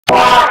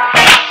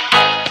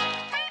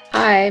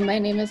Hi, my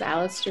name is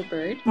Alistair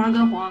Bird.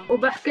 Margot Huang.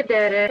 Ubah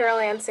Kadere. Carol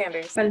Ann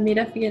Sanders.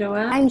 Palmira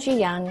Figueroa. I'm Ji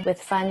Young with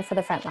Fund for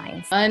the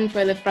Frontlines. Fund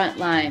for the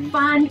Frontlines.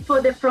 Fund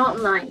for the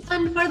Frontlines.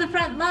 Fund for the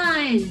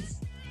Frontlines.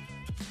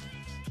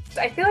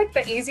 I feel like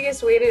the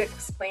easiest way to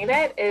explain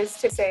it is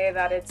to say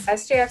that it's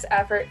SJF's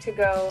effort to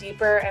go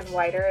deeper and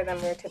wider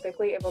than we're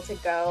typically able to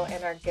go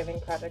in our giving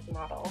project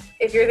model.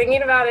 If you're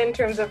thinking about it in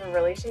terms of a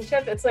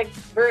relationship, it's like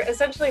we're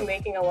essentially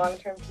making a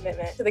long-term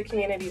commitment to the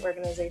community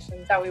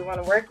organizations that we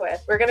want to work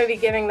with. We're going to be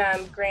giving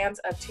them grants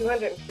of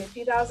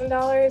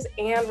 $250,000,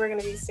 and we're going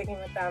to be sticking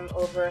with them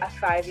over a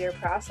 5-year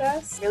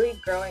process, really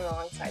growing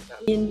alongside them.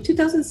 In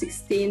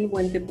 2016,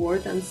 when the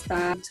board and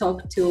staff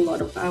talked to a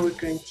lot of our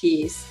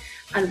grantees,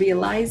 and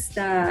realized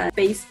that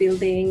base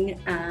building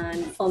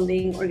and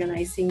funding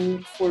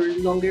organizing for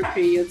longer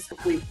periods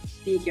with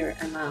bigger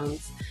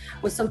amounts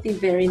was something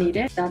very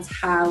needed. That's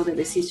how the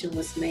decision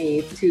was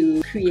made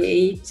to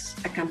create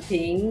a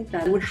campaign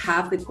that would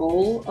have the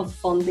goal of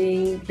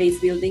funding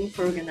base building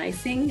for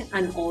organizing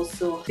and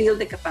also build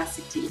the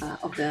capacity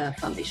of the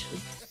foundation.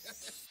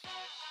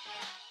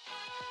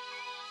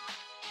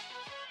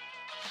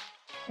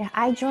 Yeah,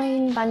 I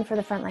joined Fund for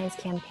the Frontlines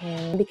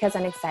campaign because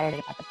I'm excited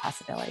about the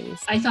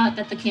possibilities. I thought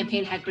that the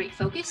campaign had great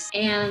focus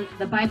and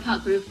the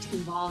BIPOC group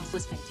involved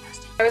was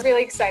fantastic. I was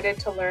really excited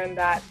to learn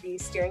that the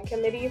steering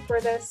committee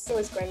for this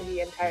was going to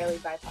be entirely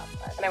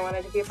BIPOC-led, and I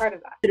wanted to be a part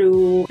of that.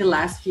 Through the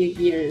last few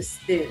years,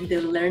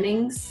 the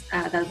learnings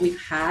that we've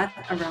had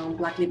around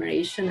Black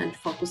liberation and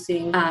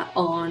focusing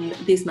on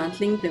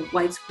dismantling the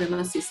white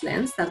supremacist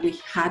lens that we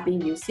have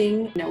been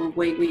using in our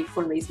way we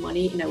fundraise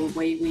money, in our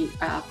way we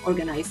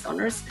organize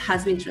donors,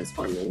 has been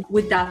transforming.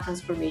 With that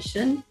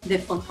transformation, the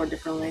Fund for the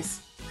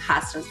Frontlines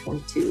has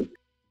transformed too.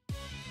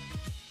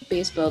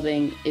 Base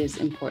building is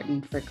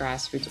important for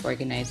grassroots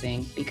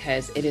organizing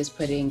because it is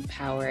putting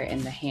power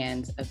in the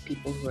hands of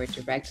people who are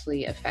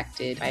directly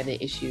affected by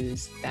the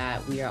issues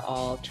that we are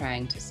all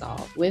trying to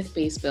solve. With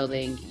base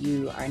building,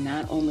 you are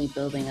not only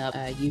building up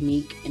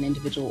unique and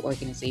individual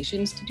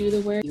organizations to do the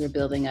work, you are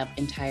building up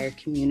entire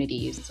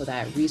communities so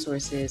that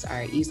resources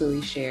are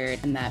easily shared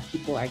and that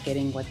people are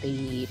getting what they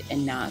need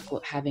and not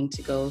having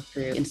to go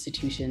through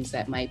institutions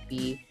that might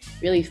be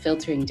really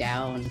filtering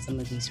down some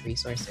of these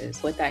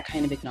resources. With that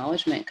kind of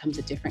acknowledgement comes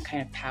a different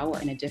kind of power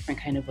and a different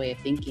kind of way of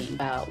thinking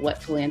about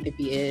what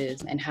philanthropy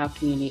is and how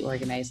community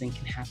organizing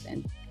can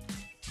happen.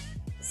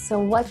 So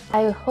what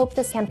I hope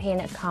this campaign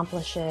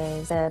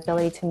accomplishes the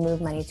ability to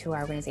move money to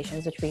our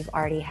organizations, which we've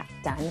already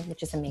done,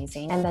 which is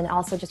amazing. And then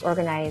also just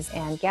organize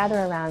and gather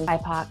around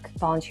BIPOC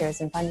volunteers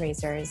and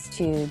fundraisers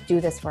to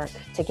do this work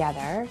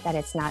together, that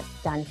it's not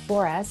done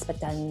for us, but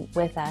done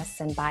with us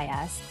and by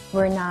us.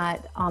 We're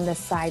not on the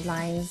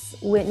sidelines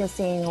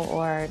witnessing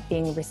or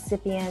being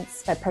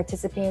recipients, but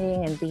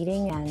participating and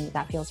leading, and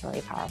that feels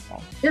really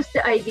powerful. Just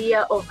the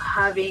idea of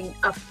having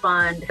a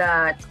fund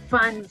that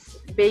funds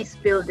base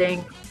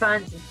building,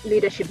 funds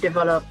leadership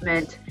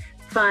development,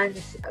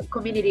 funds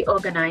community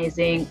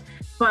organizing,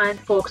 fund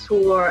folks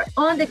who are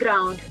on the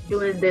ground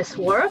doing this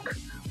work,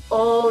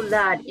 all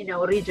that in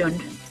our region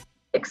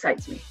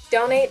excites me.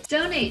 Donate.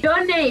 Donate.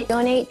 Donate.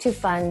 Donate to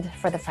Fund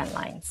for the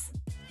Frontlines.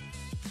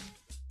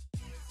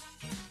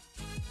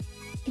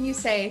 Can you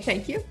say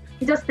thank you?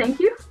 Just thank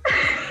you.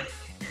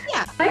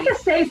 Yeah. I can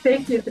say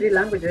thank you in 3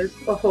 languages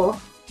or 4.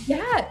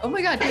 Yeah. Oh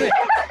my God, do it.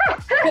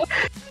 Thank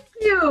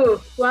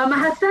you. Wa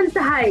mahadsan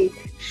tahay.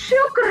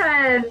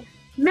 Shukran.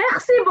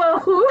 Merci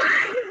beaucoup.